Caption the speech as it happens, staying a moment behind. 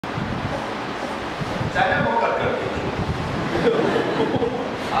China को cut कर दीजिए,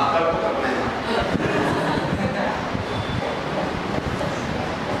 आकर को करना है।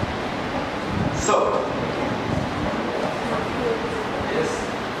 So, yes,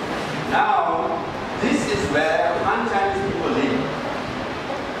 now this is where Han-Chinese people live.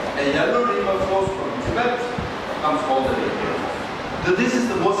 A yellow river flows from Tibet, comes all the way here. So this is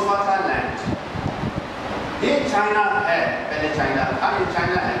the most fertile land. ये China है, पहले चाइना था, ये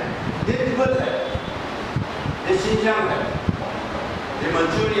चाइना है, ये तिब्बत है, ये शिंजांग है, ये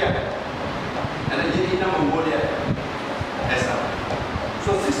मंचूरिया है, ये इना मंगोलिया है, ऐसा।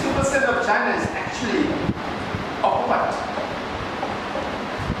 So 60% of China is actually occupied.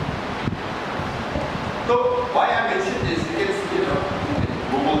 So why I mentioned this? You can see,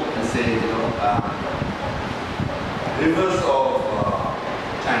 Google and say, rivers of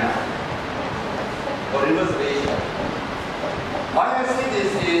China or rivers of Asia. Why I say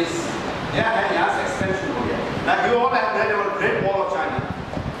this is, यहाँ से expansion हो गया. Now you all have read about Great Wall of China.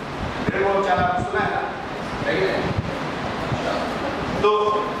 Great Wall of China आपने सुना है ना? है कि नहीं? So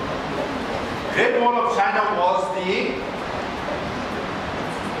Great Wall of China was the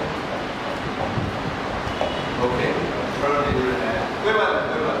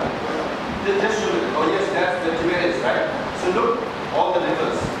just show it. Oh yes, that's the Tibet, right? So look, all the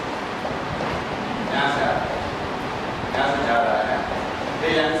rivers. यहाँ से जा रहा है. ये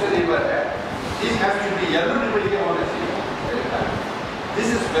यहाँ से river है. This has to be yellow river here होना चाहिए. This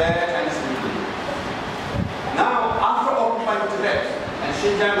is where Chinese people live. Now, after occupying Tibet and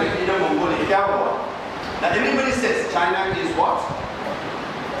Xinjiang and Inner Mongolia, क्या हुआ? Now everybody says China is what?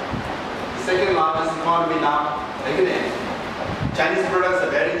 The second largest economy now. Again, Chinese products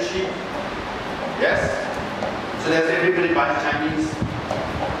are very cheap. Yes? So there's everybody buying Chinese.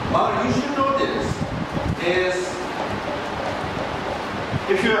 Well, you should know this is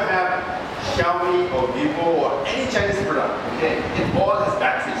if you have Xiaomi or Vivo or any Chinese product, okay, it all has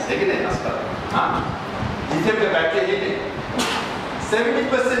batteries. Again, lithium battery.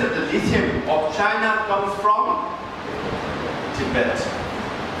 70% of the lithium of China comes from Tibet.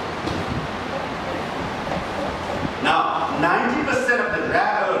 Now, 90% of the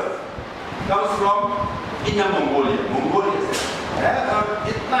rare earth comes from Inner Mongolia. Mongolia is rare earth.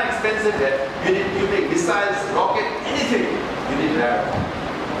 It's not expensive there. You make missiles, rocket, anything. You need rare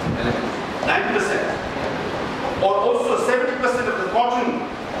elements. 90%. Or also 70% of the cotton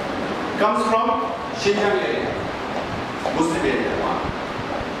comes from Xinjiang area, Muslim area.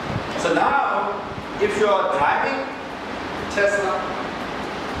 So now, if you are driving Tesla,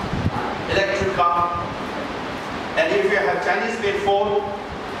 electric car, and if you have Chinese-made phone,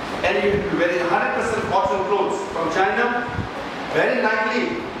 and you're wearing 100% cotton clothes from China, very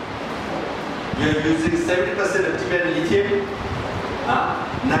likely you're using 70% of Tibetan lithium,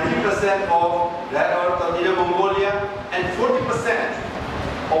 90% of rare earth of Inner Mongolia, and 40%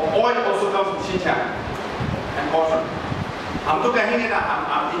 of oil also comes from Xinjiang and cotton. हम तो कहेंगे ना,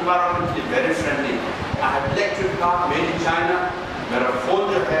 I'm environmentally very friendly. I have electric car made in China. मेरा phone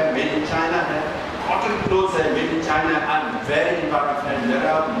जो है made in China है. Cotton clothes are made in China. I'm very environmental friendly.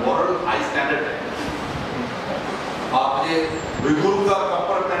 मेरा moral high standard है. आपने उइगुर का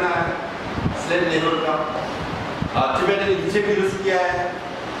कपड़ा पहना है, slave labor का, Tibetan lithium यूज किया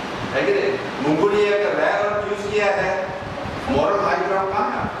है कि नहीं? मंगोलिया का rare earth यूज किया है. Moral high ground कहाँ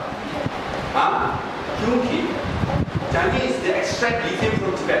है? हाँ? क्योंकि Chinese, they extract lithium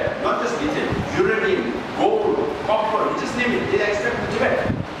from Tibet, not just lithium, uranium, gold, copper, you just name it, they extract from Tibet.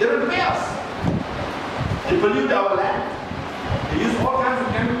 They don't pay us. They pollute our land. They use all kinds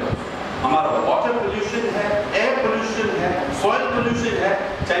of chemicals. हमारा water pollution है, air pollution है, soil pollution है.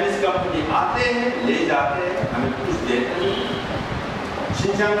 Chinese company आते हैं, ले जाते हैं, हमें कुछ देते नहीं.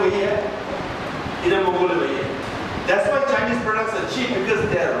 Xinjiang वही है, Inner Mongolia वही है. That's why Chinese products are cheap, because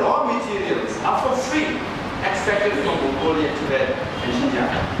their raw materials are for free. Extracted from Mongolia, Tibet, and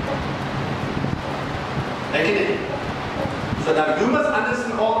Xinjiang. Again, so now you must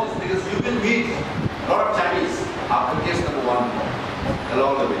understand all this because you will meet a lot of Chinese after case number 1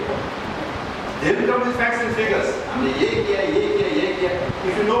 along the way. They will come with facts and figures. I mean, ye kiya.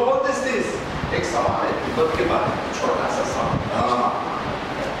 If you know all these things, एक सवाल है, तिब्बत के बाद छोटा सा सवाल.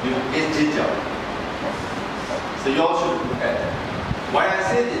 You get ginger. So you all should look at it. Why I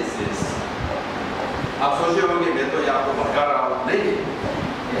say this is, आप सोचे होंगे मैं तो आपको भड़का रहा हूँ, नहीं.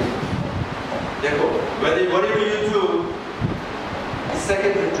 देखो, whatever you do is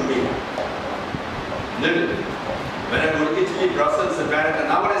secondary to me. Literally. When I go to Italy, Brussels, and Vatican,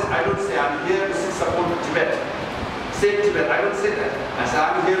 nowadays I don't say I'm here to support Tibet. Save Tibet. I don't say that. I say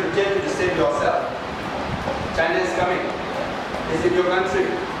I'm here to tell you to save yourself. China is coming. It's in your country.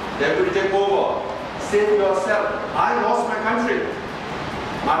 They're going to take over. save yourself. I lost my country.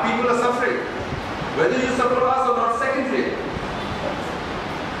 My people are suffering. Whether you suffer us or not, secondary.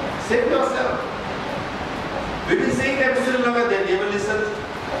 Save yourself. We've been saying that to Sri Lanka, they never listened.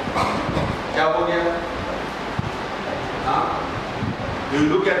 Kya ho gaya? You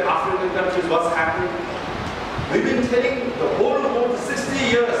look at African countries, what's happening? We've been telling the whole world for 60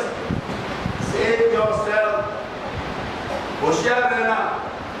 years, save yourself. होशियार रहना.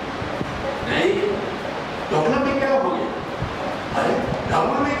 नहीं, doctor में क्या हो गया? अरे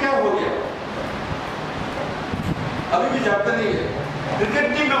doctor में क्या हो गया? अभी भी जानते नहीं है.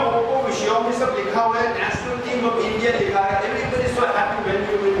 क्रिकेट टीम में ओपो विषयों में सब लिखा हुआ है. नेशनल टीम ऑफ इंडिया लिखा है. Everybody is so happy when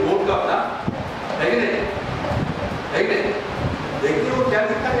you win World Cup ना. है कि नहीं? है कि नहीं? देखिए वो क्या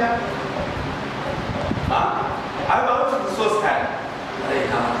लिखा है यार. हाँ, I was also so sad. अरे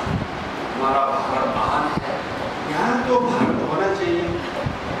यार, हमारा भारत महान है. यहाँ तो भारत होना चाहिए.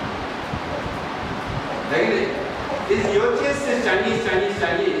 नहीं, is your chest is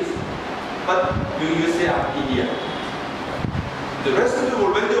Chinese, but you say India. The rest of the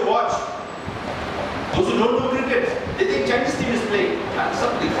world, when they watch, those who don't know cricket, they think Chinese team is playing. And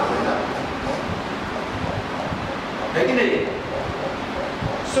सब लिखा हुआ है कि नहीं?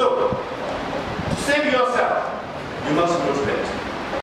 So, to save yourself, you must know Tibet.